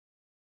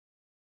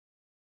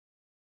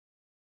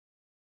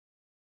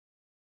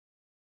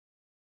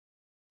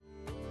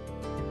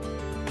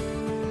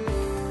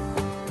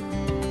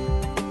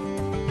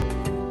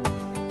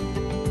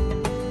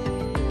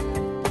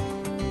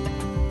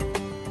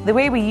The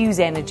way we use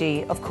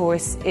energy, of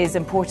course, is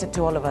important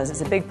to all of us.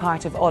 It's a big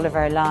part of all of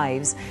our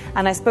lives.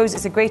 And I suppose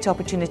it's a great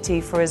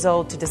opportunity for us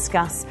all to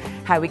discuss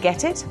how we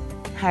get it,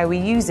 how we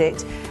use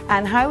it,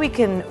 and how we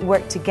can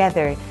work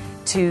together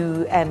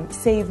to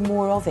save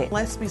more of it.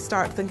 Unless we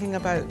start thinking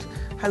about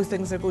how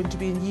things are going to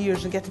be in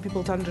years and getting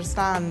people to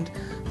understand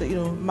that, you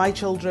know, my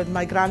children,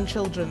 my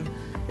grandchildren,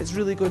 it's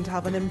really going to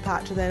have an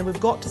impact, and then we've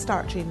got to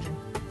start changing.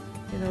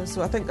 You know,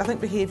 so I think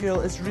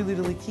behavioural is really,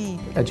 really key.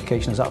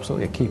 Education is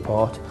absolutely a key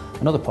part.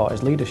 Another part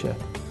is leadership.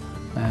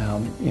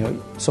 You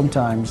know,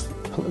 sometimes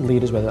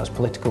leaders, whether that's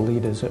political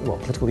leaders at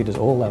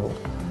all levels,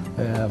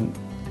 are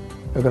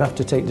going to have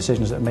to take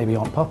decisions that maybe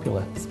aren't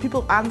popular.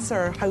 People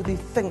answer how they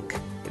think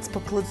it's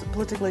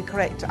politically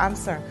correct to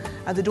answer,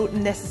 and they don't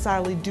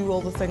necessarily do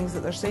all the things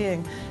that they're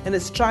saying. And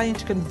it's trying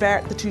to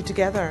convert the two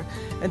together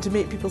and to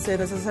make people say,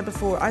 as I said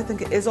before, I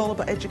think it is all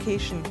about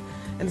education,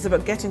 and it's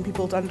about getting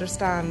people to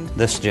understand.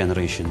 This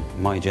generation,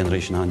 my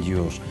generation and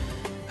yours,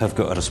 have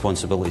got a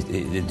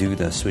responsibility to do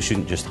this. We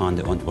shouldn't just hand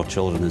it on to our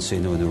children and say,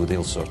 no,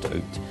 they'll sort it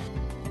out.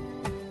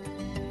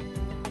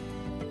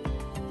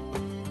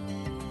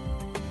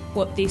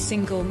 What the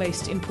single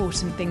most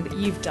important thing that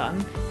you've done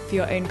for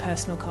your own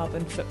personal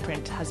carbon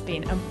footprint has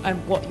been,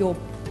 and what your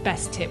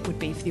best tip would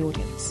be for the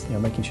audience. You know,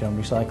 making sure I'm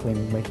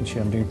recycling, making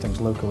sure I'm doing things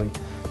locally,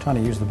 trying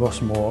to use the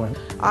bus more.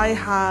 I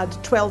had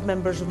 12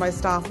 members of my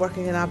staff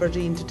working in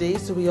Aberdeen today,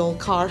 so we all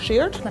car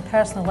shared. On a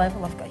personal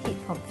level, I've got a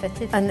heat pump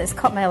fitted, and it's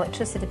cut my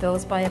electricity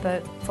bills by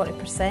about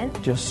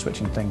 40%. Just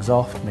switching things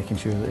off, making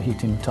sure that the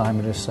heating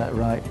timer is set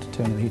right,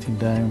 turning the heating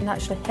down. And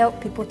actually help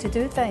people to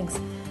do things.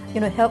 You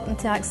know, help them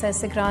to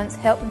access the grants,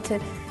 help them to,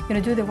 you know,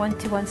 do the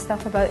one-to-one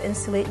stuff about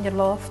insulating your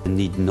loft. The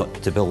need not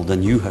to build a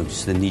new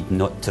house, the need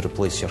not to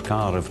replace your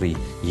car every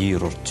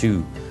year or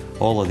two.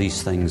 All of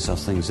these things are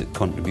things that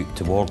contribute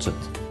towards it.